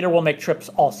know Peter will make trips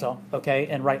also, okay,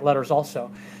 and write letters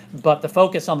also. But the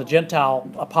focus on the Gentile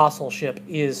apostleship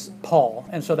is Paul,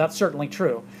 and so that's certainly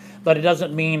true. But it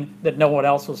doesn't mean that no one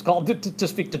else was called to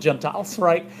speak to Gentiles,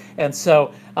 right? And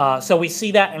so we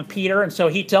see that in Peter, and so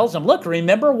he tells them, look,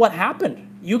 remember what happened.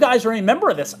 You guys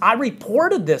remember this. I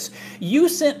reported this. You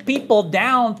sent people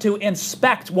down to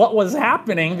inspect what was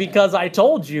happening because I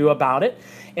told you about it.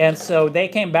 And so they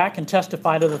came back and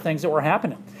testified to the things that were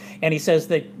happening. And he says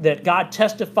that God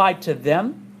testified to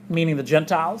them, meaning the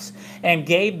Gentiles, and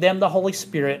gave them the Holy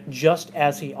Spirit just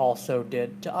as he also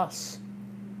did to us.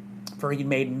 For he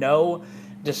made no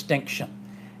distinction.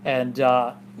 And,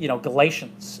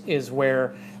 Galatians is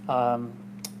where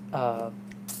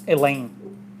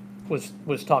Elaine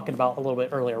was talking about a little bit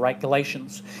earlier, right?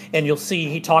 Galatians. And you'll see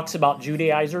he talks about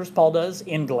Judaizers, Paul does,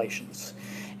 in Galatians.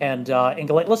 And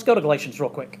let's go to Galatians real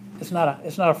quick. It's not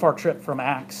a far trip from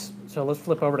Acts. So let's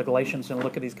flip over to Galatians and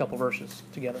look at these couple verses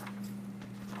together.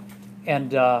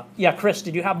 And Chris,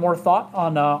 did you have more thought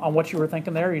on what you were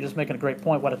thinking there? You're just making a great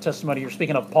point. What a testimony. You're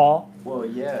speaking of Paul. Well,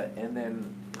 yeah, and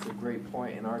then it's a great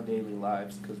point in our daily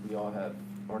lives because we all have,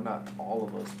 or not all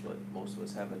of us, but most of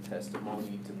us have a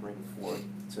testimony to bring forth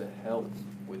to help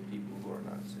with people who are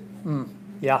not saved.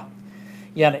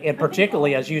 Yeah, and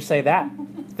particularly as you say that,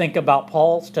 think about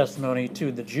Paul's testimony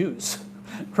to the Jews,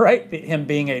 right? Him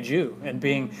being a Jew and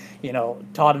being,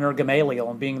 taught under Gamaliel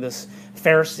and being this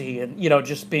Pharisee and,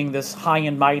 just being this high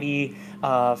and mighty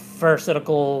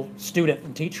Pharisaical student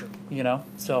and teacher,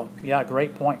 So, yeah,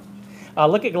 great point.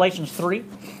 Look at Galatians 3,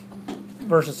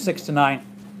 verses 6 to 9.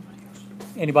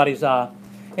 Anybody's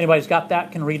got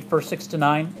that? Can read verse 6 to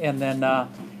 9, and then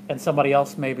and somebody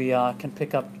else maybe can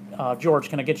pick up. George,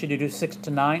 can I get you to do 6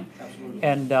 to 9? Absolutely.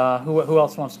 And who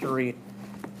else wants to read?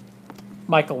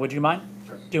 Michael, would you mind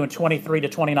doing 23 to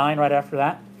 29 right after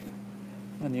that?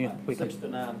 And we 6 to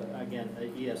 9, but again, a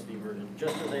ESV version.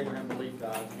 Just as Abraham believed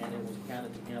God, and it was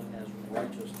counted to him as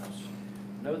righteousness.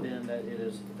 Know then that it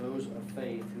is those of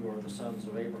faith who are the sons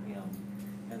of Abraham.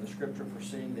 And the scripture,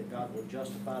 foreseeing that God would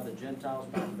justify the Gentiles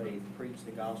by faith, preached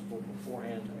the gospel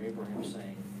beforehand to Abraham,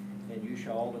 saying, and you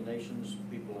shall all the nations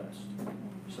be blessed.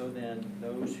 So then,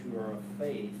 those who are of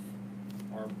faith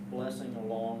are blessing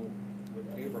along with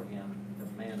Abraham,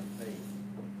 the man of faith.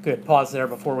 Good. Pause there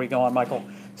before we go on, Michael.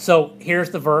 So here's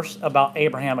the verse about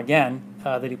Abraham again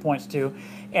that he points to.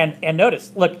 And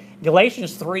notice, look,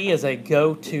 Galatians 3 is a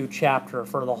go-to chapter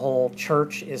for the whole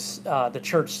church, is the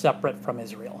church separate from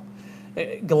Israel.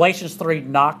 Galatians 3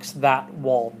 knocks that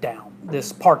wall down.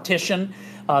 This partition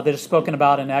that is spoken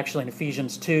about in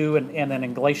Ephesians 2 and then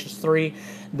in Galatians 3,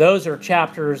 those are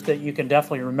chapters that you can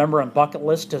definitely remember and bucket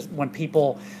list when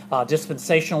people,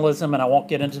 dispensationalism, and I won't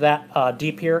get into that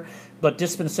deep here, but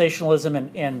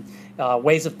dispensationalism and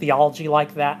ways of theology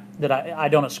like that I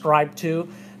don't ascribe to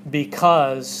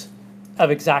because of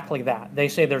exactly that. They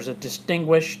say there's a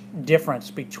distinguished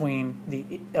difference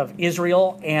between of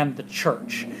Israel and the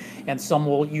church. And some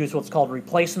will use what's called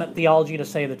replacement theology to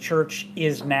say the church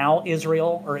is now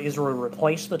Israel, or Israel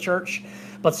replaced the church.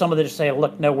 But some of them just say,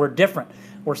 look, no, we're different.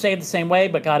 We're saved the same way,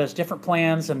 but God has different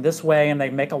plans and this way, and they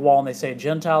make a wall and they say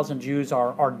Gentiles and Jews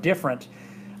are different.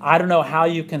 I don't know how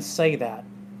you can say that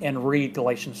and read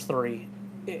Galatians 3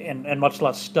 and much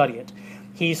less study it.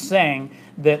 He's saying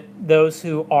that those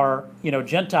who are,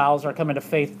 Gentiles are coming to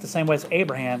faith the same way as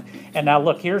Abraham. And now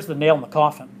look, here's the nail in the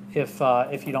coffin, if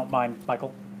you don't mind,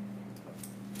 Michael.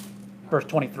 Verse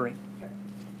 23. Okay.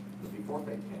 Before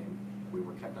faith came, we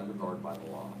were kept under guard by the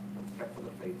law, kept for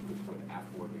the faith which would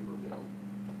afterward be revealed.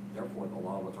 Therefore, the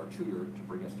law was our tutor to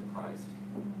bring us to Christ,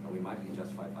 that we might be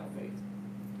justified by faith.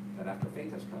 That after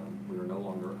faith has come, we are no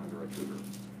longer under a tutor.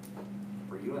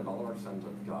 For you and all are sons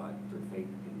of God through faith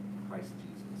in Christ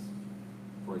Jesus.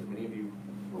 For as many of you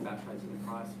were baptized into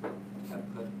Christ, have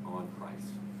put on Christ.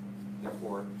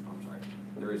 Therefore,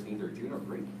 there is neither Jew nor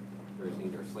Greek, there is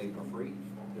neither slave nor free,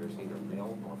 there is neither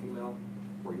male nor female,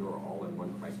 for you are all in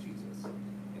one Christ Jesus.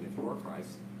 And if you are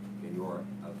Christ, then you are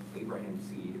of Abraham's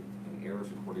seed and heirs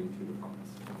according to the promise.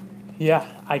 Yeah,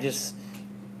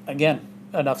 again,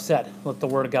 enough said. Let the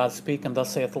word of God speak, and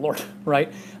thus saith the Lord,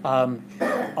 right?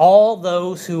 All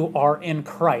those who are in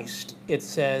Christ, it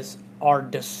says, are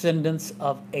descendants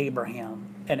of Abraham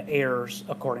and heirs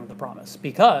according to the promise.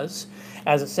 Because,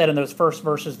 as it said in those first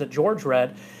verses that George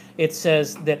read, it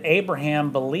says that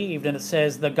Abraham believed, and it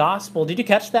says the gospel, did you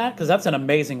catch that? Because that's an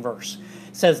amazing verse.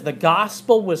 It says the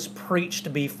gospel was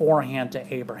preached beforehand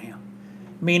to Abraham.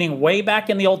 Meaning way back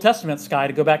in the Old Testament, Sky,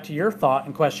 to go back to your thought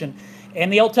and question, in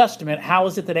the Old Testament, how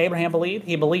is it that Abraham believed?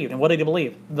 He believed. And what did he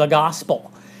believe? The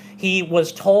gospel. He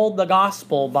was told the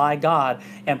gospel by God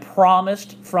and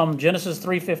promised from Genesis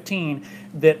 3:15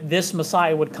 that this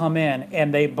Messiah would come in,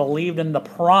 and they believed in the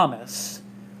promise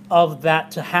of that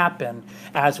to happen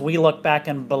as we look back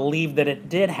and believe that it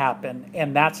did happen,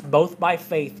 and that's both by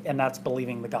faith and that's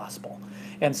believing the gospel.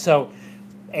 And so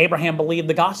Abraham believed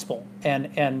the gospel.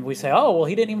 And we say, oh, well,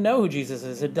 he didn't even know who Jesus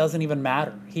is. It doesn't even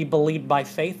matter. He believed by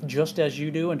faith just as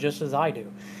you do and just as I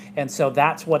do. And so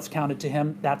that's what's counted to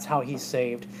him. That's how he's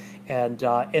saved.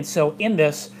 And so in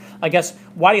this, I guess,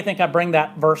 why do you think I bring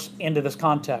that verse into this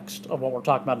context of what we're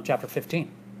talking about in chapter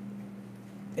 15?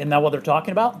 Isn't that what they're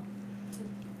talking about?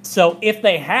 So if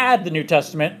they had the New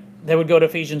Testament, they would go to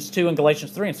Ephesians 2 and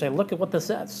Galatians 3 and say, look at what this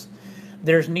says.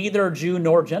 There's neither Jew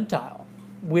nor Gentile.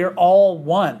 We're all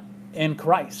one in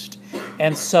Christ.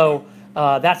 And so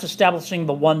that's establishing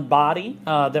the one body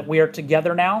that we are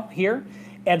together now here.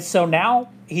 And so now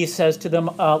he says to them,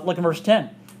 look at verse 10.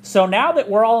 So now that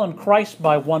we're all in Christ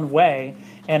by one way,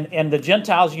 and the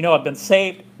Gentiles, have been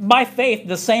saved by faith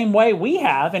the same way we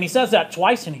have, and he says that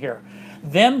twice in here,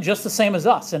 them just the same as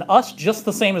us, and us just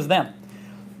the same as them.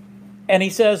 And he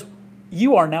says,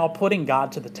 you are now putting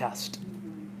God to the test.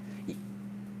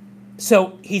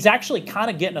 So he's actually kind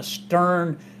of getting a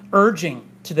stern urging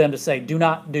to them to say, do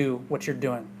not do what you're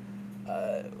doing.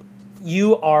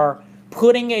 You are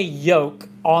putting a yoke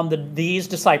on these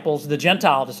disciples, the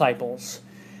Gentile disciples,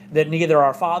 that neither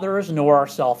our fathers nor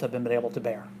ourselves have been able to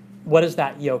bear. What is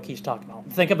that yoke he's talking about?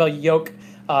 Think of a yoke.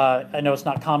 I know it's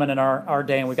not common in our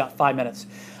day, and we've got 5 minutes.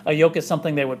 A yoke is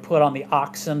something they would put on the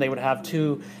oxen. They would have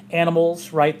two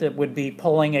animals, right, that would be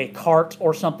pulling a cart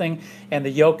or something, and the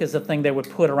yoke is the thing they would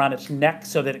put around its neck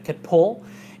so that it could pull.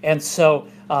 And so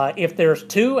if there's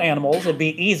two animals, it'd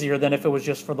be easier than if it was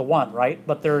just for the one, right?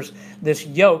 But there's this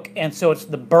yoke, and so it's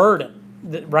the burden,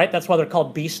 right? That's why they're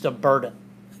called beasts of burden,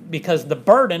 because the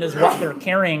burden is what they're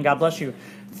carrying, God bless you,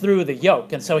 through the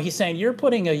yoke. And so he's saying, you're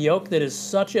putting a yoke that is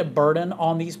such a burden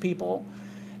on these people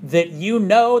that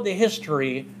the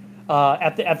history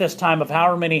at this time of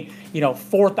however many,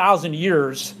 4,000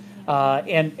 years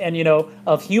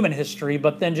of human history,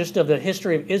 but then just of the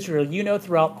history of Israel,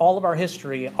 throughout all of our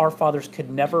history, our fathers could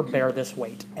never bear this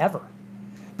weight, ever.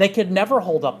 They could never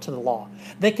hold up to the law.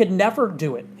 They could never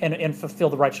do it and fulfill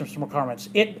the righteousness requirements.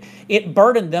 It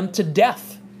burdened them to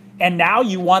death. And now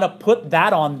you want to put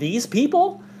that on these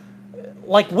people?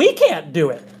 Like, we can't do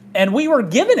it. And we were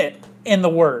given it in the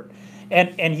Word.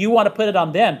 And you want to put it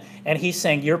on them. And he's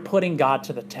saying, you're putting God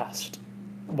to the test.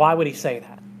 Why would he say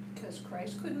that? Because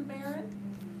Christ couldn't bear it.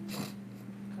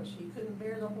 Because he couldn't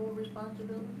bear the whole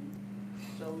responsibility.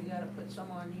 So we got to put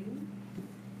some on you.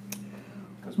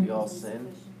 Because we all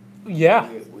sin. Yeah.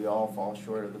 We all fall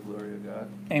short of the glory of God.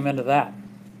 Amen to that.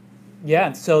 Yeah,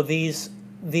 and so these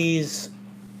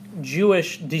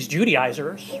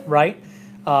Judaizers, right,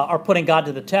 are putting God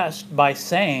to the test by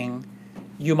saying,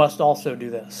 you must also do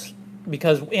this.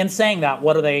 Because in saying that,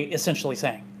 what are they essentially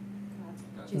saying?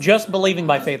 Just believing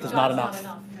by faith is not enough.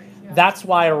 That's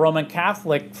why our Roman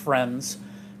Catholic friends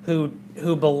who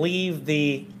believe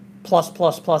the plus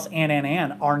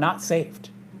and are not saved.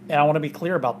 And I want to be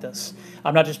clear about this.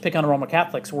 I'm not just picking on Roman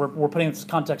Catholics. We're putting this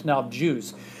context now of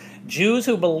Jews. Jews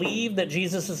who believe that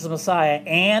Jesus is the Messiah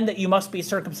and that you must be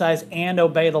circumcised and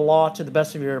obey the law to the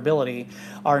best of your ability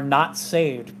are not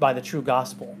saved by the true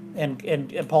gospel.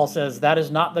 And Paul says that is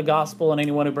not the gospel, and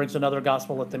anyone who brings another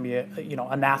gospel, let them be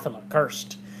anathema,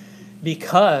 cursed,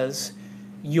 because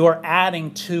you're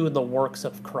adding to the works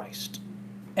of Christ,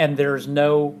 and there's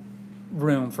no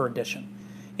room for addition.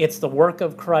 It's the work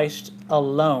of Christ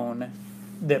alone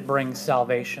that brings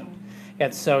salvation.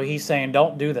 And so he's saying,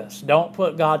 don't do this. Don't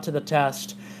put God to the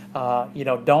test.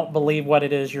 Don't believe what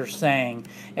it is you're saying.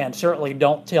 And certainly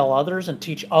don't tell others and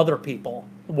teach other people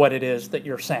what it is that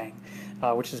you're saying,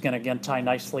 which is going to, again, tie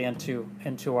nicely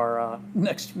into our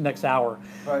next hour.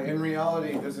 But in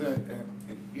reality,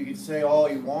 you can say all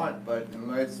you want, but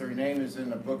unless your name is in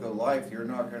the book of life, you're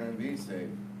not going to be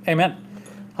saved. Amen.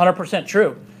 100%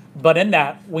 true. But in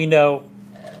that, we know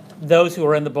those who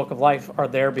are in the book of life are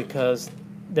there because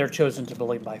they're chosen to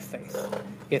believe by faith.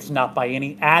 It's not by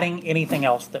adding anything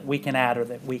else that we can add or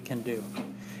that we can do.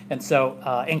 And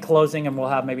so in closing, and we'll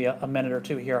have maybe a minute or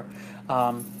two here,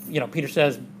 Peter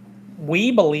says,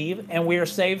 we believe and we are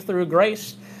saved through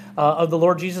grace of the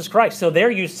Lord Jesus Christ. So there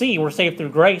you see we're saved through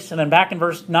grace. And then back in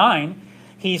verse 9,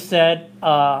 he said,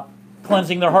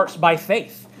 cleansing their hearts by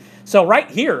faith. So right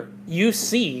here, you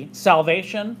see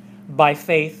salvation by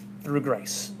faith through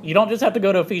grace. You don't just have to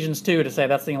go to Ephesians 2 to say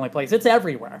that's the only place. It's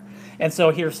everywhere. And so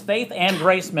here's faith and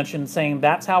grace mentioned, saying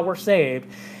that's how we're saved.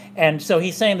 And so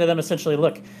he's saying to them essentially,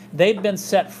 look, they've been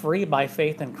set free by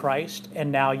faith in Christ,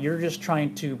 and now you're just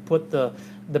trying to put the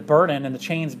burden and the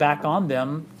chains back on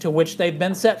them to which they've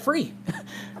been set free.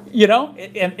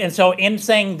 And so in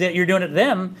saying that you're doing it to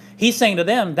them, he's saying to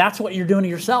them, that's what you're doing to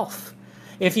yourself.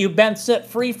 If you've been set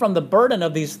free from the burden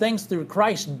of these things through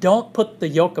Christ, don't put the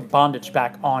yoke of bondage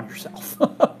back on yourself.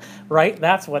 right?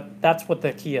 That's what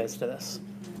the key is to this.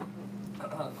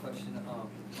 Question,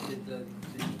 did the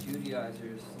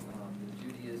Judaizers,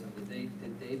 Judaism,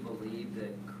 did they believe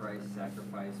that Christ's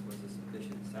sacrifice was a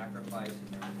sufficient sacrifice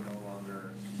and there was no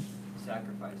longer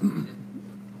sacrifice needed?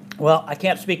 Well, I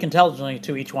can't speak intelligently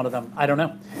to each one of them. I don't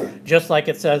know. Just like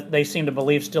it says, they seem to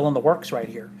believe still in the works right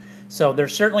here. So they're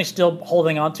certainly still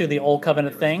holding on to the old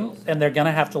covenant thing, and they're going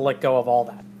to have to let go of all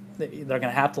that. They're going to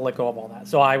have to let go of all that.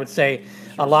 So I would say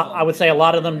a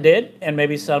lot of them did, and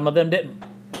maybe some of them didn't.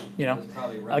 You know,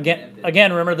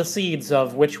 again, remember the seeds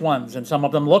of which ones, and some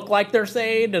of them look like they're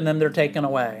saved, and then they're taken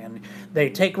away, and they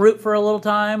take root for a little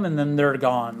time, and then they're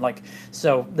gone. Like,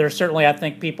 so there's certainly, I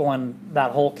think, people in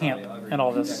that whole camp and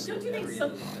all this. Don't you think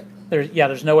some,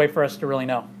 There's no way for us to really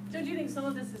know. don't you think some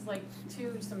of this is like,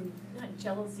 too, some, not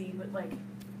jealousy, but like,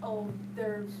 oh,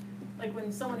 they're, like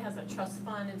when someone has a trust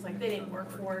fund, it's like they didn't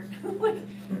work for it.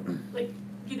 like,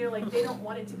 you know, like they don't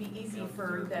want it to be easy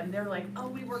for them. They're like, oh,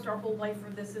 we worked our whole life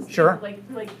for this. Sure. Like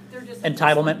they're just.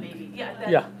 Entitlement. Maybe. Yeah. That,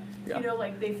 Yeah. You know,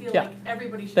 like they feel Yeah. like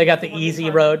everybody should. They got the work easy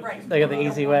hard. road. Right. They got the They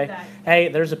don't easy want way. that. Hey,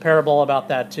 there's a parable about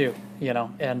that too, you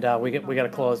know, and we got to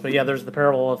close. But yeah, there's the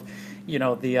parable of, you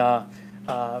know, the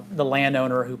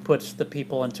landowner who puts the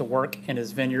people into work in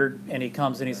his vineyard, and he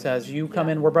comes and he says, "You come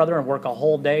in, we're brother, and work a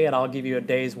whole day, and I'll give you a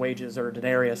day's wages or a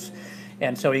denarius."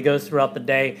 And so he goes throughout the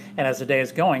day, and as the day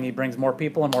is going, he brings more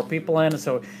people and more people in.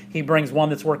 So he brings one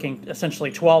that's working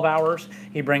essentially 12 hours.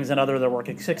 He brings another that's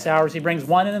working 6 hours. He brings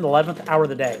one in the 11th hour of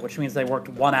the day, which means they worked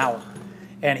 1 hour.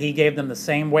 And he gave them the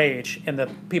same wage. And the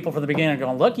people from the beginning are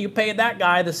going, look, you paid that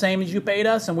guy the same as you paid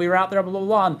us, and we were out there, blah, blah,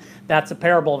 blah. And that's a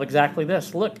parable of exactly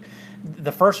this. Look,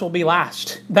 the first will be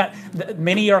last.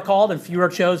 Many are called and few are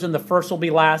chosen. The first will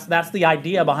be last. That's the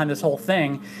idea behind this whole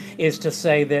thing, is to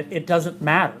say that it doesn't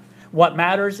matter. What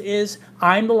matters is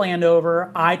I'm the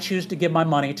landowner. I choose to give my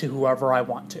money to whoever I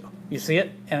want to. You see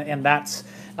it? And that's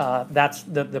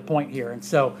the point here. And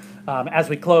so as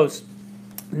we close,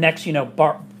 next, you know,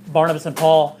 Barnabas and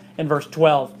Paul in verse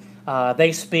 12,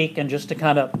 they speak, and just to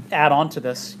kind of add on to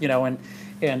this, you know,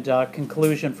 and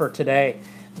conclusion for today,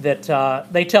 that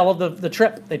they tell of the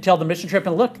trip. They tell the mission trip,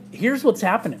 and look, here's what's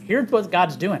happening. Here's what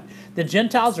God's doing. The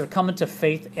Gentiles are coming to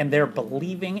faith, and they're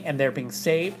believing, and they're being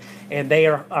saved, and they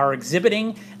are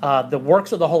exhibiting the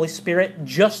works of the Holy Spirit,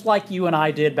 just like you and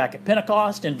I did back at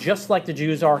Pentecost, and just like the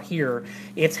Jews are here.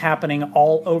 It's happening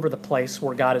all over the place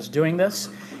where God is doing this,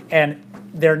 and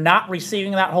they're not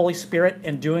receiving that Holy Spirit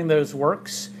and doing those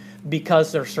works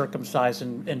because they're circumcised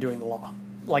and doing the law.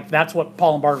 Like, that's what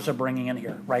Paul and Barnabas are bringing in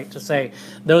here, right? To say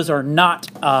those are not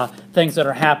things that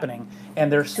are happening,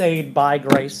 and they're saved by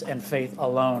grace and faith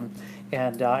alone.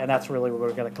 And that's really where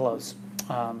we're going to close.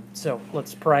 So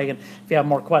let's pray. And if you have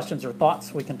more questions or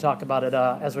thoughts, we can talk about it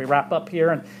as we wrap up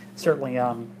here, and certainly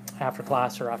after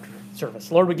class or after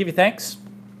service. Lord, we give you thanks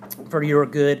for your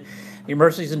good. Your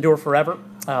mercies endure forever.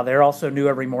 They're also new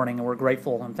every morning, and we're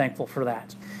grateful and thankful for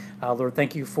that. Lord,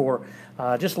 thank you for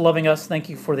just loving us. Thank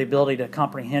you for the ability to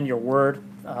comprehend your word.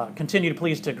 Continue to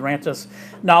please to grant us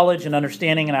knowledge and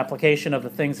understanding and application of the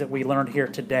things that we learned here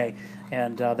today,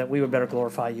 and that we would better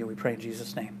glorify you. We pray in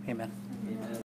Jesus' name. Amen.